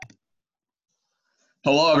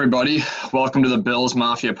Hello, everybody. Welcome to the Bills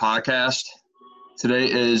Mafia podcast.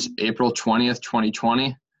 Today is April 20th,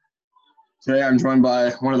 2020. Today I'm joined by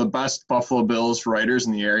one of the best Buffalo Bills writers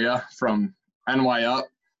in the area from NY Up,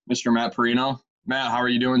 Mr. Matt Perino. Matt, how are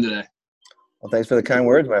you doing today? Well, thanks for the kind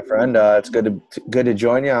words, my friend. It's good to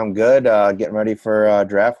join you. I'm good. Getting ready for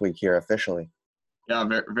draft week here officially. Yeah,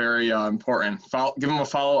 very, very important. Give him a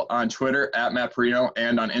follow on Twitter at Matt Perino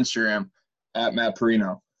and on Instagram at Matt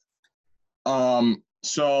Perino.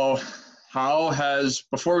 So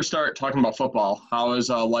before we start talking about football, how has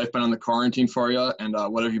life been in the quarantine for you, and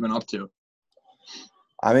what have you been up to?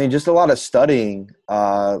 I mean, just a lot of studying.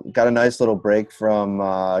 Got a nice little break from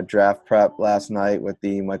draft prep last night with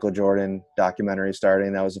the Michael Jordan documentary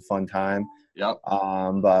starting. That was a fun time. Yep.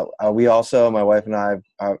 But we also, my wife and I,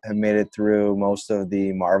 have made it through most of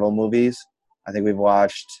the Marvel movies. I think we've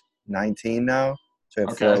watched 19 now, so we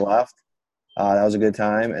have 4 left. That was a good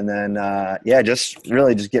time. And then, just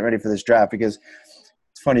getting ready for this draft because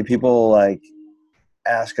it's funny. People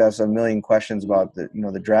ask us a million questions about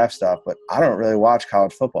the draft stuff, but I don't really watch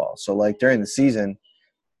college football. So during the season,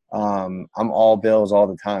 I'm all Bills all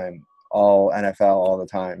the time, all NFL all the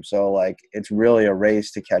time. So it's really a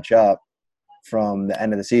race to catch up from the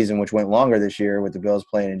end of the season, which went longer this year with the Bills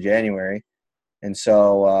playing in January. And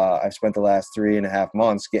so I've spent the last 3.5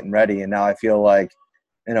 months getting ready. And now I feel like,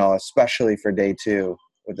 especially for day 2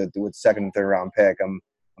 with second and third round pick, I'm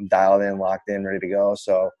dialed in, locked in, ready to go.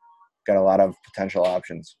 So got a lot of potential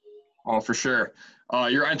options. Oh, for sure.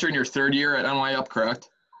 You're entering your 3rd year at NY Up, correct?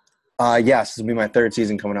 Yes, this will be my 3rd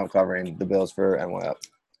season coming out covering the Bills for NY Up.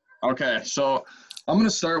 Okay, so I'm going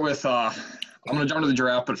to start with I'm going to jump to the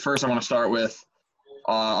draft, but first I want to start with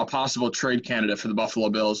a possible trade candidate for the Buffalo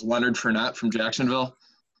Bills, Leonard Fournette from Jacksonville.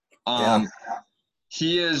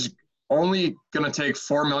 He is only going to take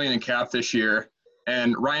 $4 million in cap this year,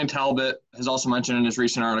 and Ryan Talbot has also mentioned in his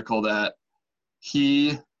recent article that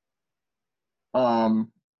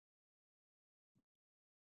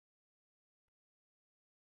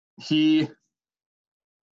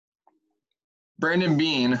Brandon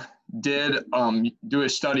Beane did do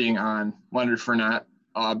his studying on Leonard Fournette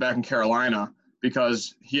back in Carolina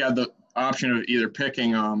because he had the option of either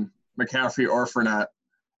picking McCaffrey or Fournette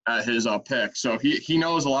at his pick. So he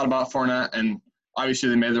knows a lot about Fournette, and obviously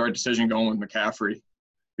they made the right decision going with McCaffrey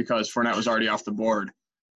because Fournette was already off the board.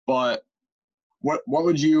 But what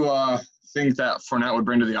would you think that Fournette would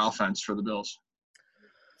bring to the offense for the Bills?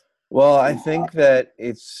 Well, I think that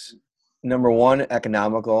it's number one,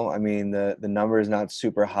 economical. I mean, the number is not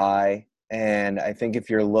super high. And I think if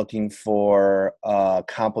you're looking for a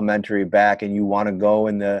complementary back and you want to go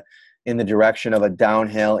in the direction of a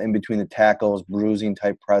downhill in between the tackles, bruising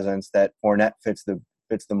type presence, that Fournette fits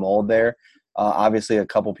the mold there. Obviously, a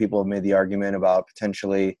couple people have made the argument about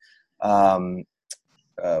potentially what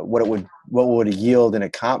would it yield in a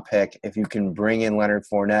comp pick if you can bring in Leonard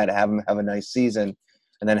Fournette, have him have a nice season,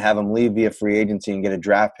 and then have him leave via free agency and get a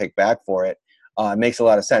draft pick back for it. It makes a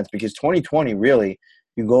lot of sense because 2020 really,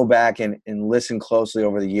 you go back and listen closely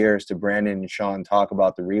over the years to Brandon and Sean talk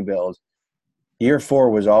about the rebuild. Year 4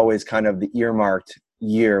 was always kind of the earmarked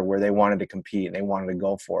year where they wanted to compete and they wanted to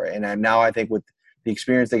go for it. And now I think with the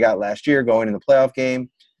experience they got last year going in the playoff game,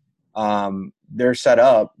 they're set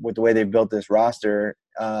up with the way they've built this roster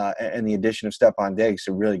and the addition of Stephon Diggs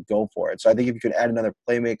to really go for it. So I think if you could add another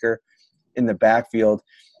playmaker in the backfield,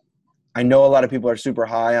 I know a lot of people are super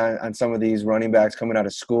high on some of these running backs coming out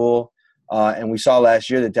of school. And we saw last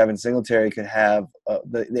year that Devin Singletary could have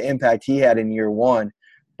the impact he had in year 1.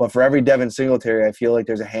 But for every Devin Singletary, I feel like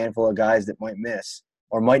there's a handful of guys that might miss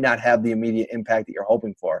or might not have the immediate impact that you're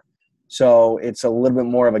hoping for. So it's a little bit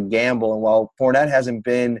more of a gamble. And while Fournette hasn't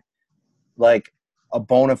been like a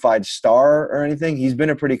bona fide star or anything, he's been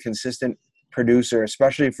a pretty consistent producer,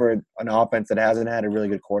 especially for an offense that hasn't had a really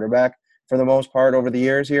good quarterback for the most part over the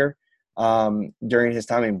years here. During his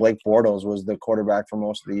time, Blake Bortles was the quarterback for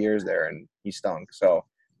most of the years there, and he stunk. So,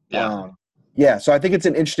 so I think it's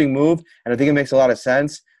an interesting move, and I think it makes a lot of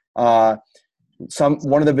sense. One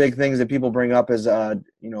of the big things that people bring up is,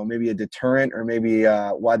 maybe a deterrent or maybe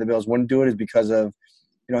why the Bills wouldn't do it is because of,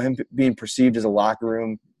 him being perceived as a locker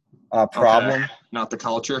room problem. Okay. Not the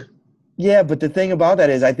culture. Yeah, but the thing about that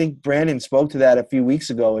is I think Brandon spoke to that a few weeks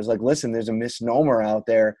ago is listen, there's a misnomer out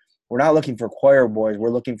there. We're not looking for choir boys.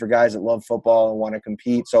 We're looking for guys that love football and want to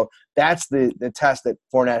compete. So that's the test that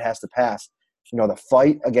Fournette has to pass. The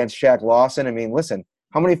fight against Shaq Lawson. I mean, listen,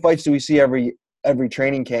 how many fights do we see every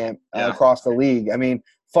training camp across the league? I mean,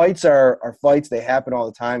 fights are fights. They happen all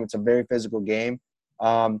the time. It's a very physical game.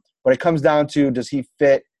 But it comes down to, does he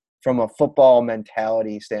fit from a football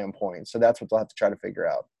mentality standpoint? So that's what they'll have to try to figure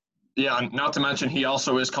out. Yeah, not to mention he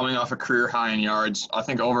also is coming off a career high in yards. I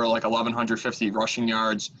think over like 1,150 rushing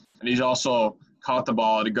yards, and he's also caught the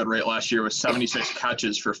ball at a good rate last year with 76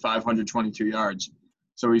 catches for 522 yards.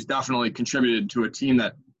 So he's definitely contributed to a team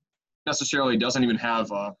that necessarily doesn't even have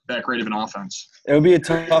that great of an offense. It would be a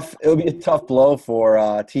tough blow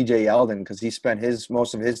for T.J. Yeldon because he spent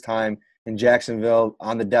most of his time in Jacksonville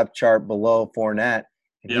on the depth chart below Fournette,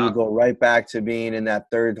 and he Yeah, would go right back to being in that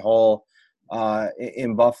third hole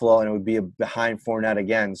in Buffalo, and it would be behind Fournette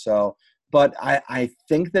again. So, but I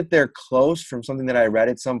think that they're close from something that I read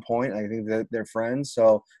at some point. I think that they're friends,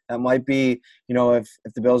 so that might be, if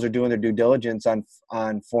the Bills are doing their due diligence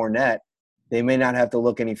on Fournette, they may not have to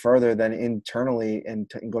look any further than internally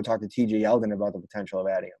and go talk to T.J. Yeldon about the potential of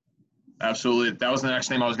adding him. absolutely. That was the next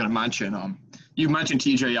name I was going to mention. You mentioned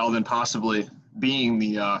T.J. Yeldon possibly being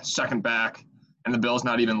the second back, and the Bills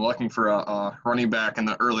not even looking for a running back in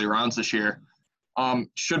the early rounds this year.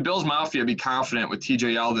 Should Bills Mafia be confident with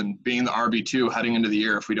T.J. Yeldon being the RB2 heading into the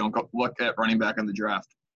year if we don't look at running back in the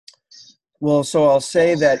draft? Well, so I'll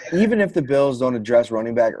say that even if the Bills don't address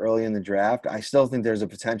running back early in the draft, I still think there's a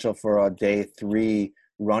potential for a day 3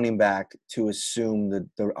 running back to assume the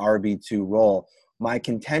RB2 role. My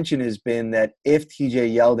contention has been that if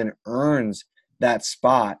TJ Yeldon earns that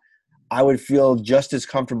spot, I would feel just as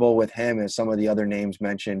comfortable with him as some of the other names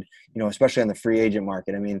mentioned, especially on the free agent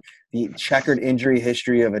market. I mean, the checkered injury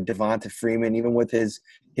history of a Devonta Freeman, even with his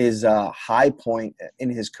high point in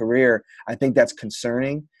his career, I think that's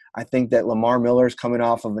concerning. I think that Lamar Miller's coming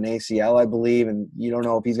off of an ACL, I believe, and you don't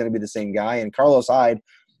know if he's going to be the same guy. And Carlos Hyde,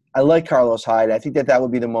 I like Carlos Hyde. I think that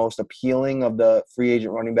would be the most appealing of the free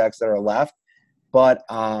agent running backs that are left. But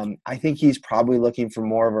I think he's probably looking for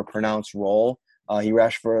more of a pronounced role. He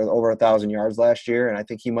rushed for over 1,000 yards last year, and I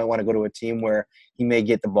think he might want to go to a team where he may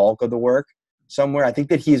get the bulk of the work somewhere. I think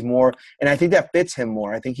that he's more – and I think that fits him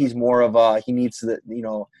more. I think he's more of he needs to,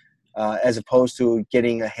 as opposed to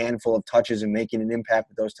getting a handful of touches and making an impact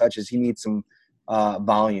with those touches, he needs some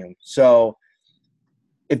volume. So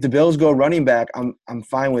if the Bills go running back, I'm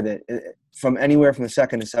fine with it from anywhere from the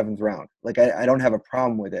 2nd to 7th round. Like I don't have a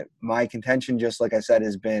problem with it. My contention, just like I said,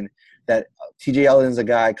 has been that T.J. Yeldon's a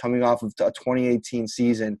guy coming off of a 2018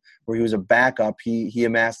 season where he was a backup. He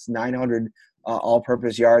amassed 900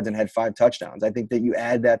 all-purpose yards and had 5 touchdowns. I think that you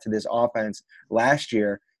add that to this offense last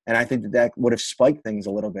year, and I think that would have spiked things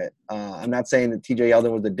a little bit. I'm not saying that T.J.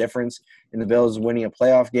 Yeldon was the difference in the Bills winning a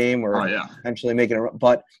playoff game or potentially making a –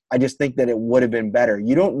 but I just think that it would have been better.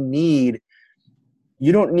 You don't need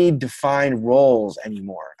defined roles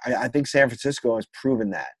anymore. I think San Francisco has proven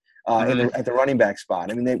that at the running back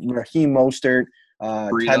spot. I mean, Raheem Mostert,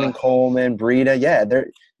 Tevin Coleman, Breida, yeah,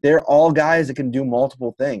 they're all guys that can do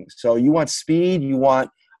multiple things. So you want speed, you want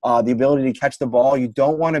the ability to catch the ball. You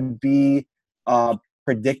don't want to be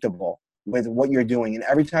predictable with what you're doing. And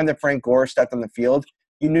every time that Frank Gore stepped on the field,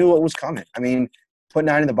 you knew what was coming. I mean, put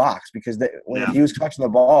 9 in the box because when he was catching the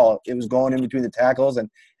ball, it was going in between the tackles, and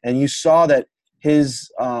you saw that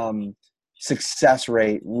his success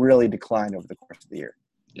rate really declined over the course of the year.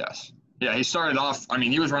 Yes. Yeah, he started off – I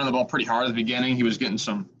mean, he was running the ball pretty hard at the beginning. He was getting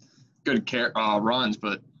some good runs,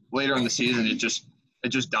 but later in the season it just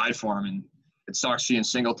died for him, and it sucks seeing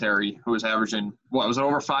Singletary, who was averaging – was it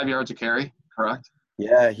over 5 yards a carry, correct?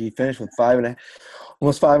 Yeah, he finished with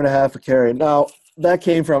almost 5.5 a carry. Now, that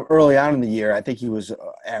came from early on in the year. I think he was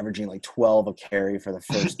averaging like 12 a carry for the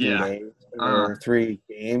first 3 days or 3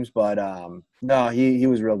 games. But, no, he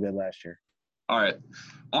was real good last year. All right.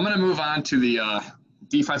 I'm going to move on to the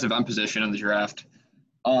defensive end position in the draft.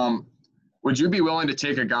 Would you be willing to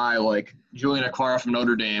take a guy like Julian Okwara from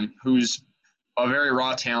Notre Dame, who's a very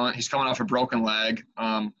raw talent? He's coming off a broken leg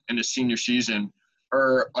in his senior season.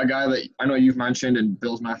 Or a guy that I know you've mentioned and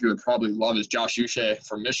Bills Mafia would probably love is Josh Uche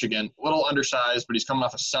from Michigan. A little undersized, but he's coming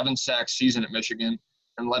off a 7-sack season at Michigan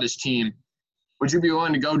and led his team. Would you be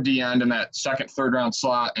willing to go D-end in that 2nd, 3rd round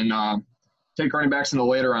slot and take running backs in the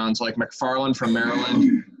later rounds like McFarland from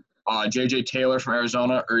Maryland, J.J. Taylor from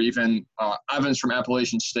Arizona, or even Evans from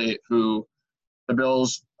Appalachian State, who the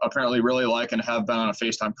Bills apparently really like and have been on a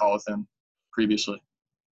FaceTime call with him previously?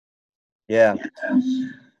 Yeah.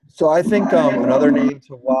 So I think another name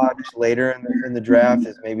to watch later in the draft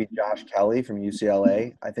is maybe Josh Kelly from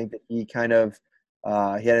UCLA. I think that he kind of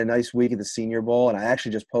he had a nice week at the Senior Bowl, and I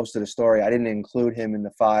actually just posted a story. I didn't include him in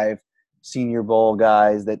the 5 Senior Bowl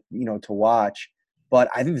guys that to watch, but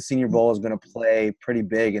I think the Senior Bowl is going to play pretty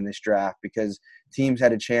big in this draft because teams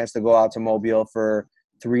had a chance to go out to Mobile for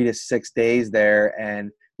 3 to 6 days there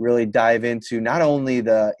and really dive into not only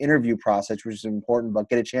the interview process, which is important, but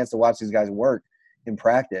get a chance to watch these guys work in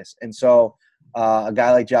practice. And so a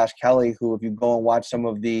guy like Josh Kelly, who if you go and watch some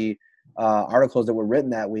of the articles that were written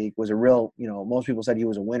that week was a real, most people said he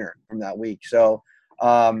was a winner from that week. So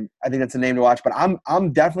I think that's a name to watch. But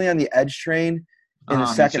I'm definitely on the edge train in the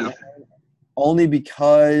Me second too. round, only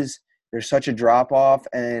because there's such a drop off,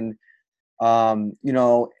 and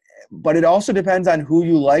but it also depends on who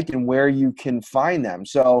you like and where you can find them.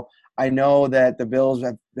 So I know that the Bills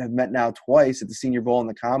have met now twice at the Senior Bowl and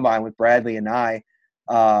the Combine with Bradley and I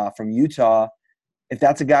from Utah. If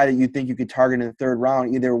that's a guy that you think you could target in the third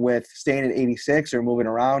round, either with staying at 86 or moving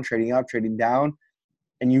around, trading up, trading down,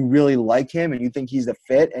 and you really like him and you think he's the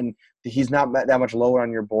fit and he's not that much lower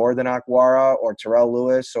on your board than Akwara or Terrell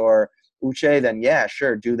Lewis or Uche, then yeah,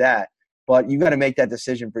 sure, do that. But you got to make that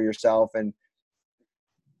decision for yourself. And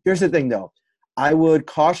here's the thing, though. I would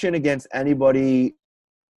caution against anybody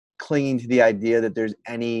clinging to the idea that there's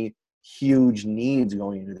any huge needs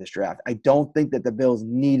going into this draft. I don't think that the Bills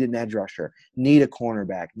need an edge rusher, need a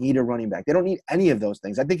cornerback, need a running back. They don't need any of those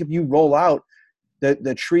things. I think if you roll out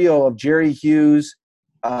the trio of Jerry Hughes,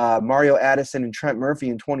 Mario Addison, and Trent Murphy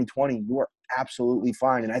in 2020, you are absolutely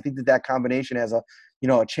fine. And I think that combination has a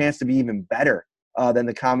chance to be even better than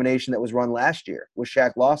the combination that was run last year with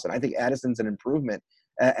Shaq Lawson. I think Addison's an improvement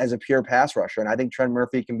as a pure pass rusher, and I think Trent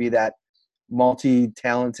Murphy can be that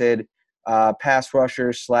multi-talented pass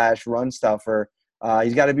rusher / run stuffer.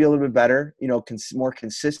 He's got to be a little bit better, more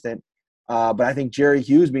consistent. But I think Jerry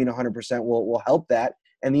Hughes being 100% will help that,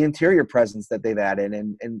 and the interior presence that they've added,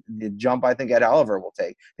 and the jump I think Ed Oliver will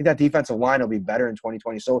take. I think that defensive line will be better in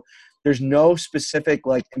 2020. So there's no specific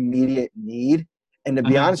immediate need. And to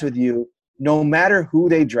be honest with you, no matter who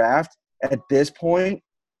they draft at this point,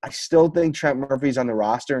 I still think Trent Murphy's on the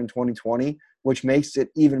roster in 2020, which makes it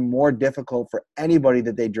even more difficult for anybody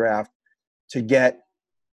that they draft to get,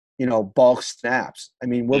 bulk snaps. I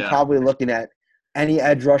mean, we're probably looking at any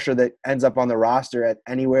edge rusher that ends up on the roster at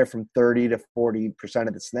anywhere from 30 to 40%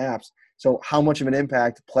 of the snaps. So how much of an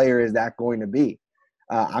impact player is that going to be?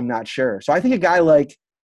 I'm not sure. So I think a guy like,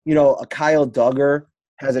 a Kyle Duggar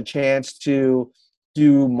has a chance to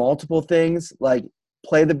do multiple things, like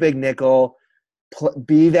play the big nickel,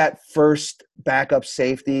 be that first backup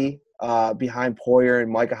safety behind Poyer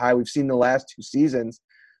and Micah Hyde. We've seen the last 2 seasons.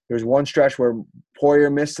 There's one stretch where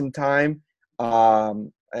Poyer missed some time,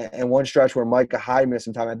 and one stretch where Micah Hyde missed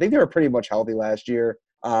some time. I think they were pretty much healthy last year.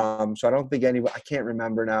 So I don't think I can't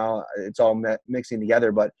remember now. It's all mixing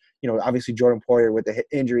together. But, obviously Jordan Poyer with the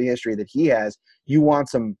injury history that he has, you want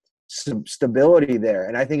some stability there.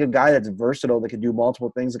 And I think a guy that's versatile that can do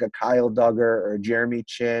multiple things like a Kyle Duggar or Jeremy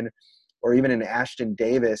Chin or even an Ashton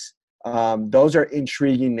Davis, those are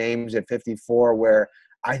intriguing names at 54 where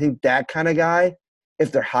I think that kind of guy,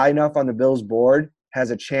 if they're high enough on the Bills board, has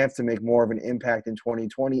a chance to make more of an impact in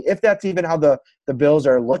 2020, if that's even how the Bills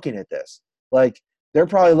are looking at this. They're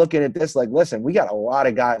probably looking at this listen, we got a lot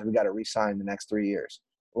of guys we got to re-sign the next 3 years.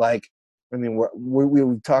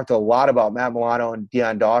 We've talked a lot about Matt Milano and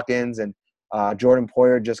Deion Dawkins, and Jordan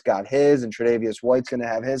Poyer just got his, and Tre'Davious White's going to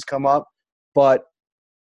have his come up. But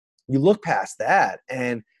you look past that,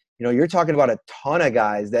 and you're talking about a ton of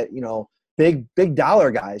guys that big dollar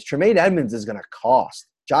guys. Tremaine Edmonds is going to cost.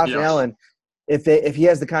 Josh Allen, if he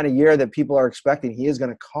has the kind of year that people are expecting, he is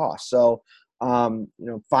going to cost. So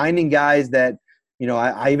finding guys that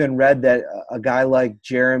I even read that a guy like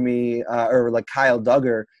Jeremy or like Kyle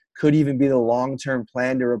Duggar could even be the long-term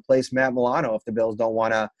plan to replace Matt Milano if the Bills don't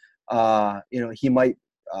want to. He might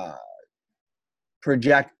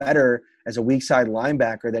project better as a weak side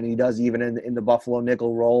linebacker than he does even in the Buffalo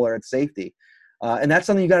nickel role or at safety. And that's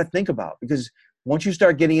something you got to think about, because once you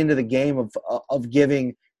start getting into the game of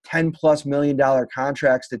giving $10+ million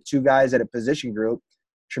contracts to 2 guys at a position group,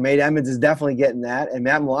 Tremaine Edmonds is definitely getting that, and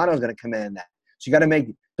Matt Milano is going to command that. So you got to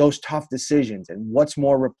make those tough decisions. And what's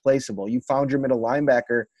more replaceable? You found your middle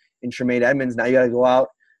linebacker in Tremaine Edmonds. Now you got to go out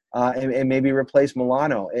and maybe replace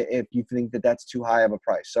Milano if you think that that's too high of a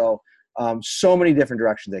price. So so many different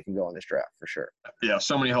directions they can go in this draft for sure. Yeah,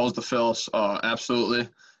 so many holes to fill. Absolutely.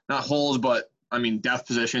 Not holes, but depth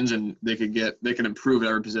positions, and they can improve at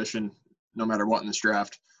every position no matter what in this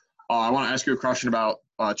draft. I want to ask you a question about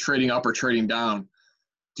trading up or trading down.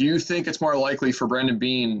 Do you think it's more likely for Brandon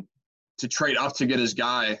Beane to trade up to get his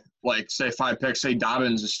guy, like say 5 picks, say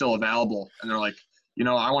Dobbins is still available, and they're like,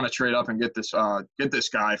 I want to trade up and get this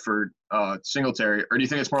guy for Singletary? Or do you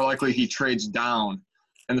think it's more likely he trades down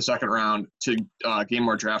in the second round to gain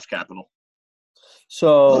more draft capital?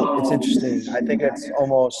 So it's interesting. I think it's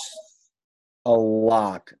almost a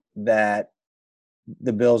lock that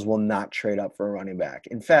the Bills will not trade up for a running back.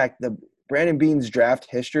 In fact, the Brandon Beane's draft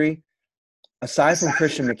history, aside from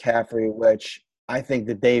Christian McCaffrey, which I think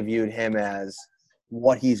that they viewed him as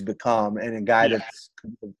what he's become and a guy that's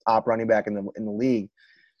the top running back in the league.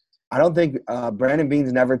 I don't think Brandon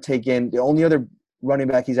Beane's never taken – the only other running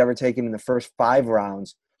back he's ever taken in the first 5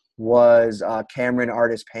 rounds was Cameron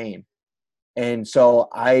Artis-Payne. And so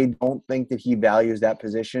I don't think that he values that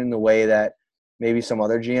position the way that maybe some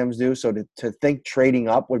other GMs do. So to think trading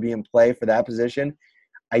up would be in play for that position,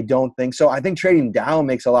 I don't think so. I think trading down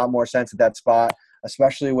makes a lot more sense at that spot,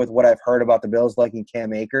 especially with what I've heard about the Bills liking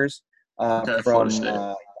Cam Akers from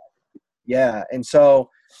yeah. And so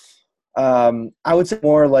I would say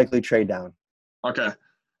more likely trade down. Okay.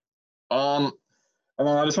 And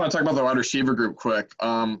then I just want to talk about the wide receiver group quick.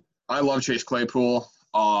 I love Chase Claypool.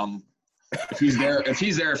 If he's there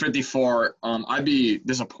at 54, I'd be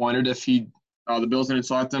disappointed if the Bills didn't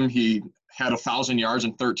select him. He had 1,000 yards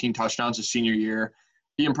and 13 touchdowns his senior year.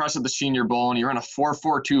 He impressed at the Senior Bowl, and he ran a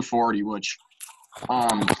 4.42 40, which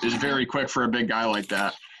is very quick for a big guy like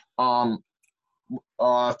that.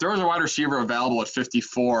 If there was a wide receiver available at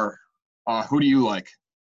 54, who do you like?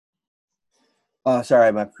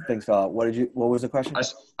 Sorry, my things fell out. What was the question?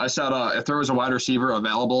 I said if there was a wide receiver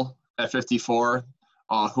available at 54,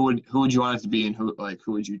 who would you want it to be, and who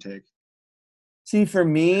would you take? See, for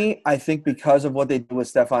me, I think because of what they did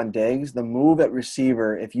with Stephon Diggs, the move at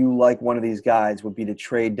receiver, if you like one of these guys, would be to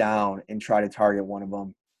trade down and try to target one of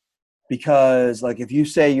them. Because, like, if you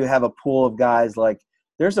say you have a pool of guys, like,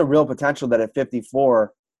 there's a real potential that at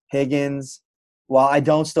 54, Higgins, well, I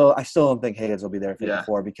still don't think Higgins will be there at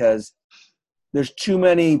 54 because there's too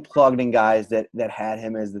many plugged-in guys that had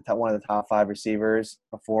him as one of the top 5 receivers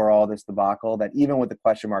before all this debacle, that even with the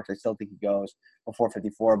question marks, I still think he goes before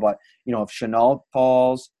 54. But, if Shenault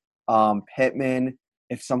falls, Pittman,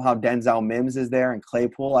 if somehow Denzel Mims is there and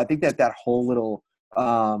Claypool, I think that whole little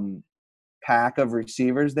pack of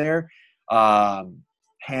receivers there,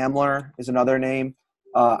 Hamler is another name.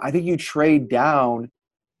 I think you trade down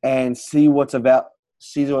and see what's about.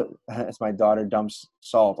 As my daughter dumps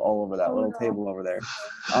salt all over that little table over there.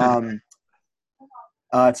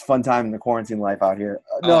 It's a fun time in the quarantine life out here.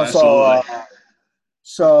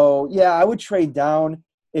 So yeah, I would trade down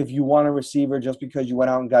if you want a receiver just because you went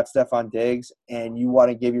out and got Stephon Diggs and you want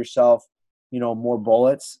to give yourself, more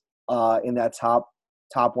bullets in that top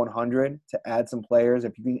 100 to add some players.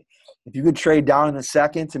 If you could trade down in the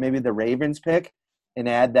second to maybe the Ravens pick and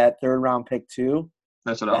add that 3rd round pick too.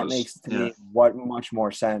 That makes to me much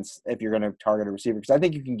more sense if you're going to target a receiver, because I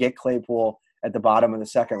think you can get Claypool at the bottom of the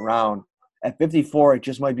 2nd round. At 54, it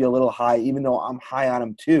just might be a little high, even though I'm high on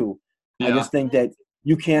him too. Yeah. I just think that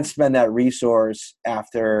you can't spend that resource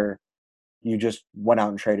after you just went out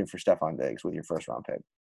and traded for Stephon Diggs with your 1st round pick.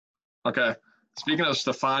 Okay. Speaking of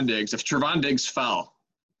Stephon Diggs, if Trevon Diggs fell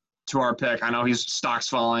to our pick, I know his stock's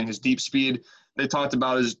falling, his deep speed they talked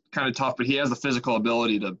about is kind of tough, but he has the physical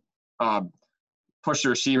ability to push the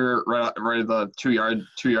receiver right at the 2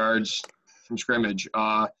 yards from scrimmage.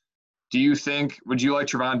 Would you like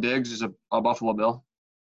Trevon Diggs as a Buffalo Bill?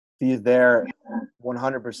 He's there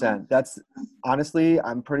 100%. That's honestly,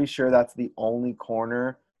 I'm pretty sure that's the only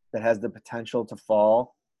corner that has the potential to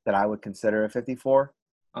fall that I would consider a 54.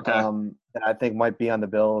 Okay. That I think might be on the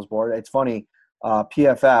Bills board. It's funny,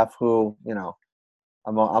 PFF, who,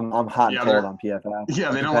 I'm hot and cold on PFF.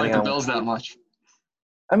 Yeah, they don't like the Bills that much.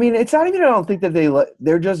 I mean, it's not even – I don't think that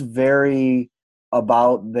they're just very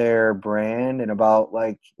about their brand and about,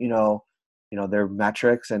 their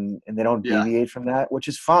metrics, and they don't deviate from that, which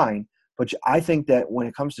is fine. But I think that when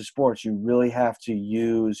it comes to sports, you really have to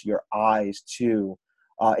use your eyes too.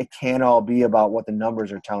 It can't all be about what the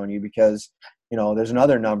numbers are telling you because, there's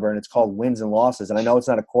another number, and it's called wins and losses. And I know it's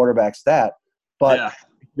not a quarterback stat, but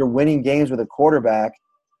if you're winning games with a quarterback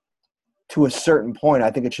to a certain point,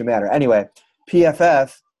 I think it should matter. Anyway,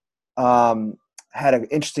 PFF had an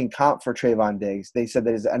interesting comp for Trevon Diggs. They said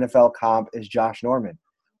that his NFL comp is Josh Norman,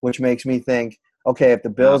 which makes me think, okay, if the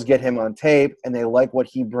Bills get him on tape and they like what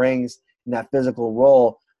he brings in that physical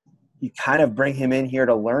role, you kind of bring him in here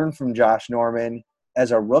to learn from Josh Norman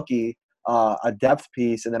as a rookie, a depth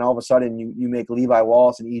piece, and then all of a sudden you make Levi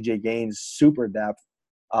Wallace and EJ Gaines super depth.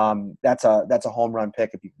 That's a home run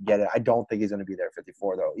pick if you can get it. I don't think he's going to be there at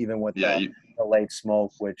 54 though, even with the late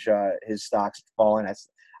smoke, which his stock's falling.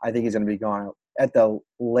 I think he's going to be gone at the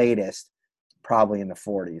latest, probably in the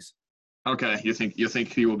 40s. Okay, you think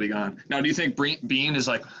he will be gone now? Do you think Beane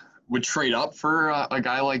would trade up for a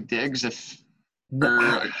guy like Diggs if?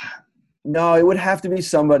 No, it would have to be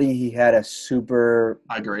somebody he had a super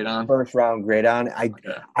high grade on, 1st round grade on.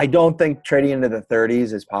 I don't think trading into the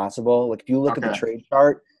 30s is possible. Like if you look at the trade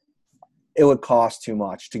chart, it would cost too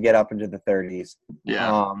much to get up into the 30s.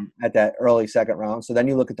 Yeah. At that early 2nd round. So then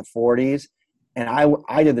you look at the 40s, And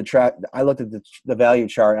I did the track. I looked at the value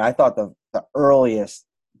chart, and I thought the earliest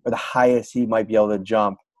or the highest he might be able to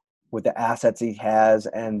jump with the assets he has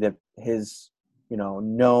and his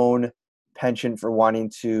known penchant for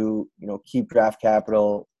wanting to keep draft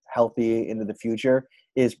capital healthy into the future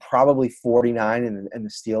is probably 49 in the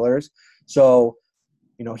Steelers. So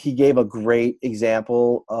he gave a great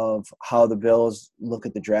example of how the Bills look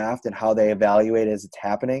at the draft and how they evaluate it as it's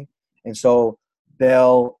happening. And so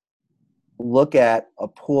they'll look at a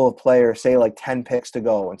pool of players, say like 10 picks to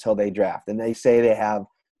go until they draft. And they say they have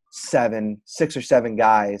 6 or 7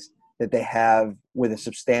 guys that they have with a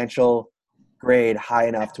substantial grade high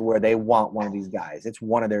enough to where they want one of these guys. It's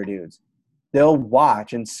one of their dudes. They'll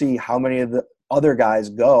watch and see how many of the other guys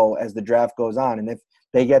go as the draft goes on. And if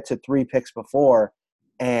they get to 3 picks before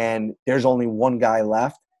and there's only one guy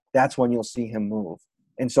left, that's when you'll see him move.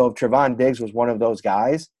 And so if Trevon Diggs was one of those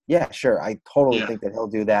guys, yeah, sure, I totally think that he'll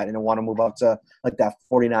do that and he'll want to move up to like that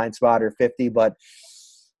 49 spot or 50, but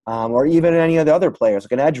or even any of the other players,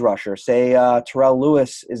 like an edge rusher. Say Terrell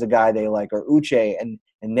Lewis is a guy they like, or Uche,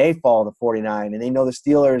 and they fall to 49, and they know the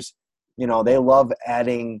Steelers, they love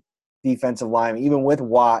adding defensive line, even with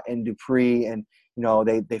Watt and Dupree, and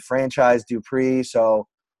they franchised Dupree, so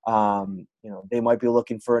they might be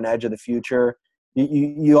looking for an edge of the future.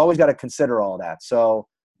 You always got to consider all that. So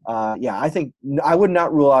I think I would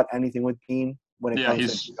not rule out anything with Beane when it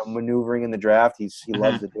comes to maneuvering in the draft. He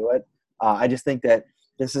loves to do it. I just think that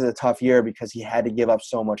this is a tough year because he had to give up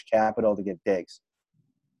so much capital to get Diggs.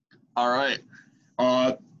 All right.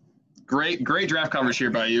 Great draft coverage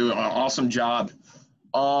here by you. Awesome job.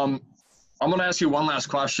 I'm going to ask you one last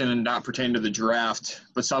question and not pertain to the draft,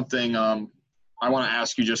 but something I want to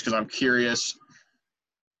ask you just because I'm curious.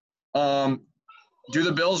 Do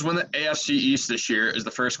the Bills win the AFC East this year is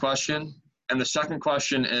the first question. And the second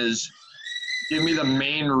question is, give me the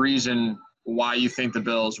main reason why you think the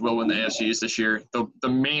Bills will win the AFC East this year. The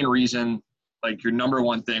main reason, like your number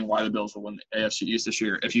one thing why the Bills will win the AFC East this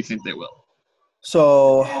year, if you think they will.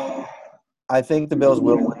 So I think the Bills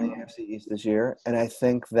will win the AFC East this year. And I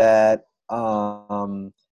think that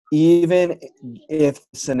even if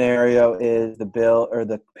the scenario is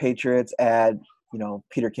the Patriots add,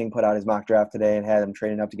 Peter King put out his mock draft today and had them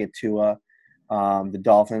trading up to get Tua. The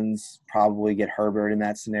Dolphins probably get Herbert in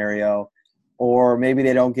that scenario. Or maybe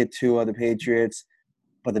they don't get Tua, the Patriots,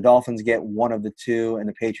 but the Dolphins get one of the two and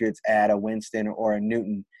the Patriots add a Winston or a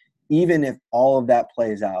Newton. Even if all of that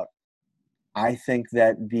plays out, I think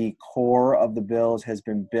that the core of the Bills has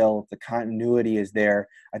been built. The continuity is there.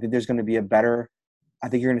 I think you're going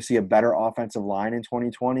to see a better offensive line in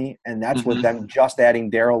 2020, and that's with them just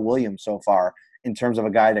adding Darrell Williams so far in terms of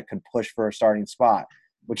a guy that could push for a starting spot,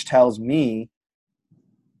 which tells me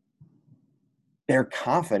they're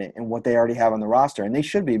confident in what they already have on the roster. And they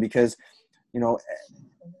should be because,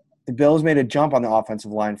 the Bills made a jump on the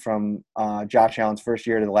offensive line from Josh Allen's first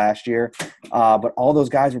year to the last year. But all those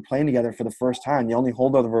guys were playing together for the first time. The only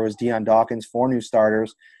holdover was Deion Dawkins, 4 new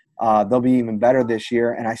starters. They'll be even better this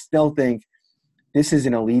year. And I still think this is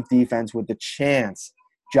an elite defense with the chance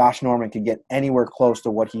Josh Norman could get anywhere close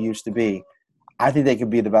to what he used to be. I think they could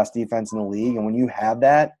be the best defense in the league. And when you have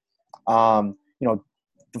that, the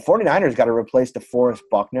 49ers got to replace DeForest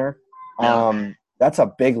Buckner. That's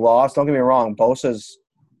a big loss. Don't get me wrong.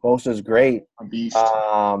 Bosa's great. A beast.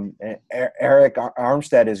 Eric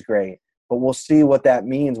Armstead is great. But we'll see what that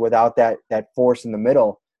means without that force in the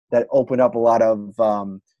middle that opened up a lot of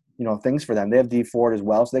things for them. They have Dee Ford as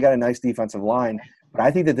well, so they got a nice defensive line. But I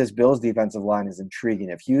think that this Bills defensive line is intriguing.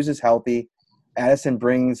 If Hughes is healthy, Addison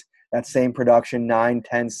brings that same production,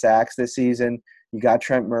 9-10 sacks this season. You got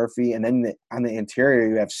Trent Murphy, and then on the interior,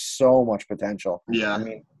 you have so much potential. Yeah. I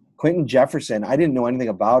mean, Quentin Jefferson, I didn't know anything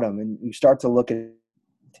about him, and you start to look at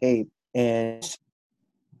tape and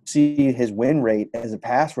see his win rate as a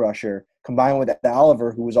pass rusher combined with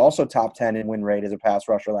Oliver, who was also top 10 in win rate as a pass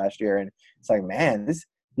rusher last year. And it's like, man,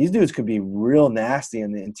 these dudes could be real nasty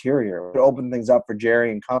in the interior. It would open things up for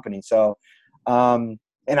Jerry and company. So, and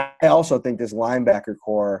I also think this linebacker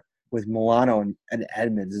core with Milano and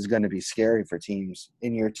Edmonds is going to be scary for teams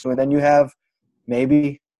in year 2. And then you have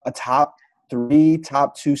maybe a top 3,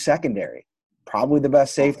 top 2 secondary, probably the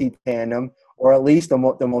best safety tandem, or at least the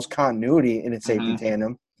most continuity in its safety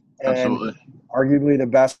tandem. And absolutely, arguably the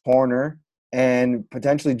best corner, and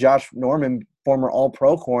potentially Josh Norman, former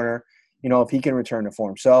All-Pro corner, if he can return to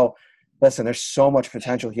form. So, listen, there's so much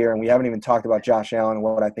potential here, and we haven't even talked about Josh Allen and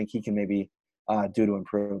what I think he can maybe do to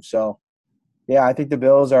improve. So, yeah, I think the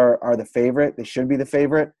Bills are the favorite. They should be the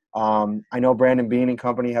favorite. I know Brandon Beane and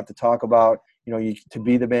company have to talk about, to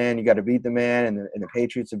be the man, you got to beat the man, and the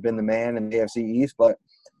Patriots have been the man in the AFC East. But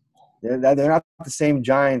They're not the same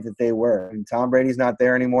Giants that they were. I mean, Tom Brady's not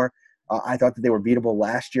there anymore. I thought that they were beatable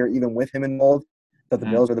last year, even with him in mold. I thought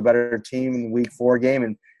the Bills were the better team in the Week 4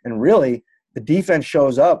 game. And really, the defense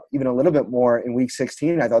shows up even a little bit more in Week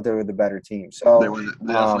 16. I thought they were the better team. So they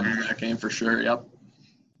definitely won that game for sure. Yep.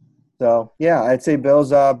 So, yeah, I'd say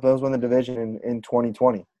Bills win the division in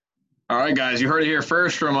 2020. All right, guys, you heard it here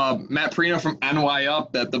first from Matt Perino from NY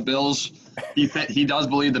Up that the Bills, he does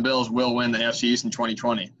believe the Bills will win the AFC East in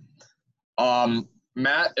 2020.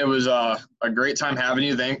 Matt, it was a great time having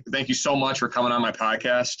you. Thank you so much for coming on my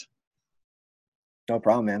podcast. No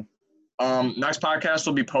problem, man. Next podcast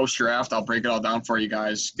will be post-draft. I'll break it all down for you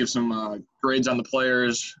guys, give some grades on the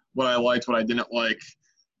players, what I liked, what I didn't like.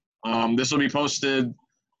 This will be posted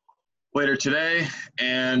later today,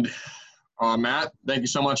 and Matt, thank you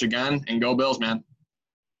so much again, and go Bills, man.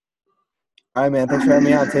 All right, man. Thanks for having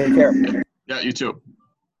me on. Take care. Yeah, you too.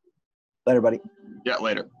 Later, buddy. Yeah,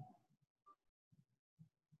 later.